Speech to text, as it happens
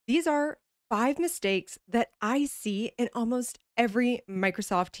These are 5 mistakes that I see in almost every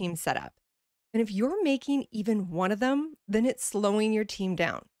Microsoft Teams setup. And if you're making even one of them, then it's slowing your team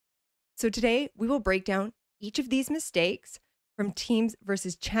down. So today we will break down each of these mistakes from Teams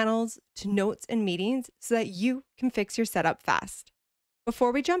versus channels to notes and meetings so that you can fix your setup fast.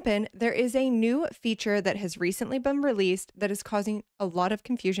 Before we jump in, there is a new feature that has recently been released that is causing a lot of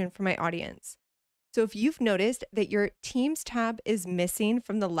confusion for my audience. So if you've noticed that your Teams tab is missing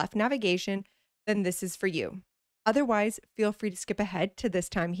from the left navigation, then this is for you. Otherwise, feel free to skip ahead to this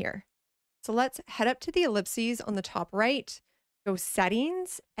time here. So let's head up to the ellipses on the top right, go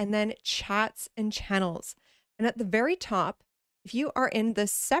settings, and then chats and channels. And at the very top, if you are in the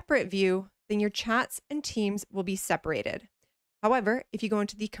separate view, then your chats and teams will be separated. However, if you go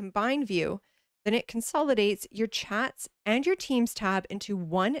into the combined view, then it consolidates your chats and your teams tab into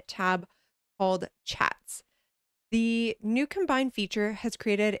one tab called chats. The new combined feature has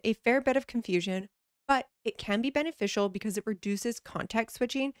created a fair bit of confusion, but it can be beneficial because it reduces context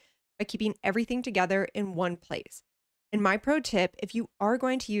switching by keeping everything together in one place. And my pro tip, if you are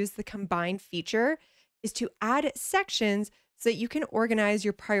going to use the combined feature, is to add sections so that you can organize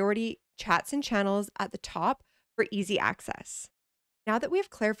your priority chats and channels at the top for easy access. Now that we've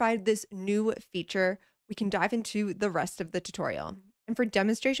clarified this new feature, we can dive into the rest of the tutorial. And for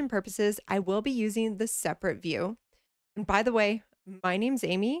demonstration purposes, I will be using the separate view. And by the way, my name's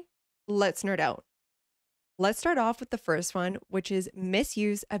Amy. Let's nerd out. Let's start off with the first one, which is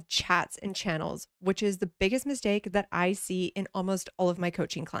misuse of chats and channels, which is the biggest mistake that I see in almost all of my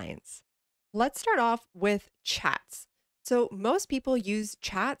coaching clients. Let's start off with chats. So most people use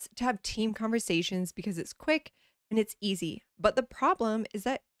chats to have team conversations because it's quick and it's easy. But the problem is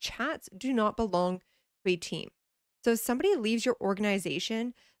that chats do not belong to a team. So if somebody leaves your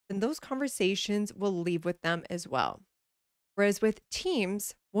organization, then those conversations will leave with them as well. Whereas with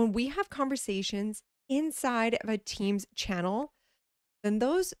Teams, when we have conversations inside of a Teams channel, then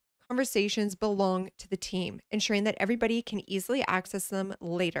those conversations belong to the team, ensuring that everybody can easily access them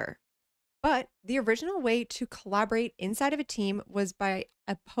later. But the original way to collaborate inside of a team was by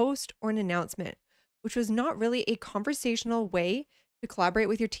a post or an announcement, which was not really a conversational way to collaborate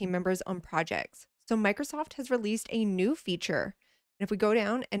with your team members on projects. So Microsoft has released a new feature. And if we go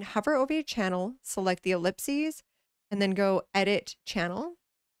down and hover over your channel, select the ellipses, and then go edit channel.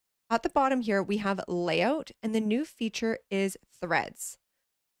 At the bottom here, we have layout, and the new feature is threads.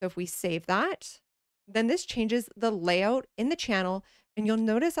 So if we save that, then this changes the layout in the channel, and you'll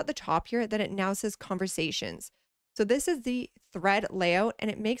notice at the top here that it now says conversations. So this is the thread layout,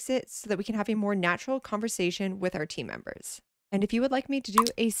 and it makes it so that we can have a more natural conversation with our team members. And if you would like me to do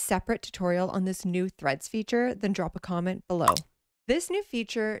a separate tutorial on this new threads feature, then drop a comment below. This new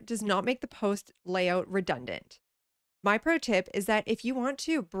feature does not make the post layout redundant. My pro tip is that if you want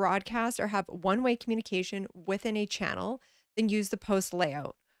to broadcast or have one-way communication within a channel, then use the post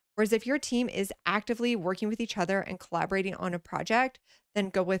layout. Whereas if your team is actively working with each other and collaborating on a project, then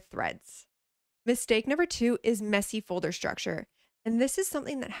go with threads. Mistake number 2 is messy folder structure. And this is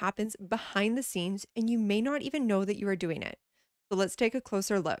something that happens behind the scenes and you may not even know that you are doing it. So let's take a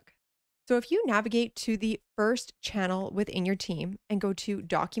closer look. So if you navigate to the first channel within your team and go to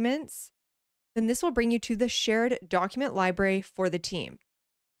Documents, then this will bring you to the shared document library for the team.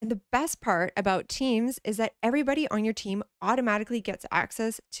 And the best part about Teams is that everybody on your team automatically gets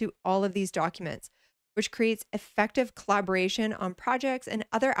access to all of these documents, which creates effective collaboration on projects and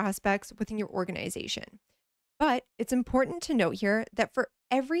other aspects within your organization. But it's important to note here that for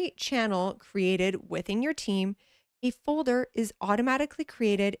every channel created within your team, a folder is automatically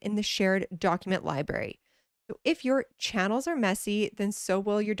created in the shared document library. So if your channels are messy, then so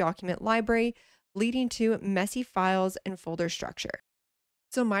will your document library, leading to messy files and folder structure.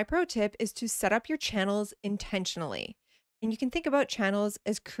 So my pro tip is to set up your channels intentionally. And you can think about channels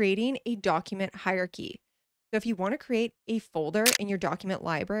as creating a document hierarchy. So if you want to create a folder in your document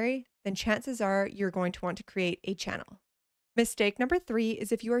library, then chances are you're going to want to create a channel. Mistake number 3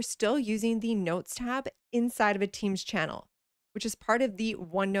 is if you are still using the Notes tab inside of a Teams channel, which is part of the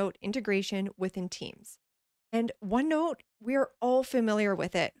OneNote integration within Teams. And OneNote, we are all familiar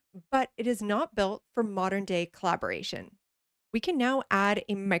with it, but it is not built for modern day collaboration. We can now add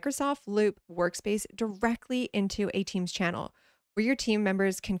a Microsoft Loop workspace directly into a Teams channel where your team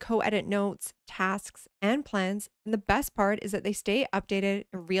members can co-edit notes, tasks, and plans. And the best part is that they stay updated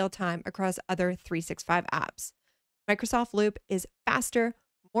in real time across other 365 apps. Microsoft Loop is faster,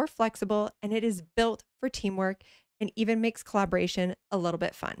 more flexible, and it is built for teamwork and even makes collaboration a little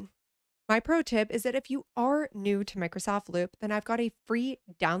bit fun. My pro tip is that if you are new to Microsoft Loop, then I've got a free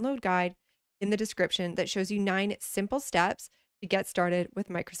download guide in the description that shows you 9 simple steps to get started with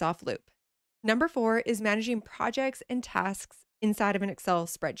Microsoft Loop. Number 4 is managing projects and tasks inside of an Excel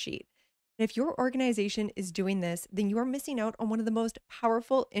spreadsheet. And if your organization is doing this, then you are missing out on one of the most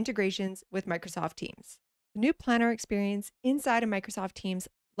powerful integrations with Microsoft Teams. The new planner experience inside of Microsoft Teams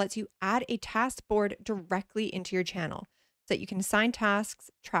lets you add a task board directly into your channel so that you can assign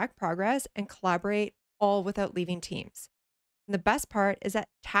tasks, track progress, and collaborate all without leaving Teams. And the best part is that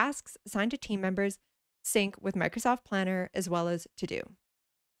tasks assigned to team members sync with Microsoft Planner as well as To Do.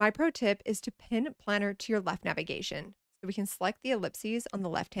 My pro tip is to pin Planner to your left navigation. So we can select the ellipses on the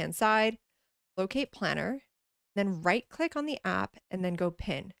left-hand side, locate Planner, then right-click on the app and then go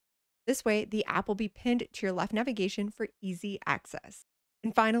Pin. This way, the app will be pinned to your left navigation for easy access.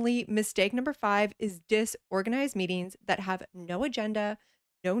 And finally, mistake number 5 is disorganized meetings that have no agenda,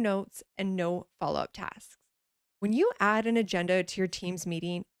 no notes, and no follow-up tasks. When you add an agenda to your Teams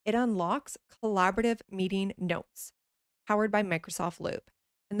meeting, it unlocks collaborative meeting notes powered by Microsoft Loop.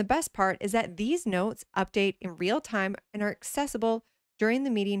 And the best part is that these notes update in real time and are accessible during the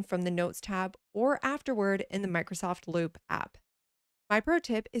meeting from the Notes tab or afterward in the Microsoft Loop app. My pro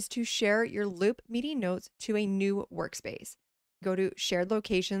tip is to share your Loop meeting notes to a new workspace. Go to Shared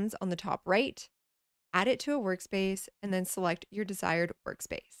Locations on the top right, add it to a workspace, and then select your desired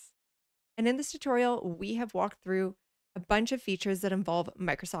workspace. And in this tutorial, we have walked through a bunch of features that involve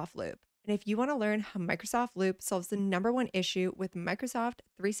Microsoft Loop. And if you want to learn how Microsoft Loop solves the #1 issue with Microsoft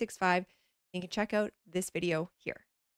 365, you can check out this video here.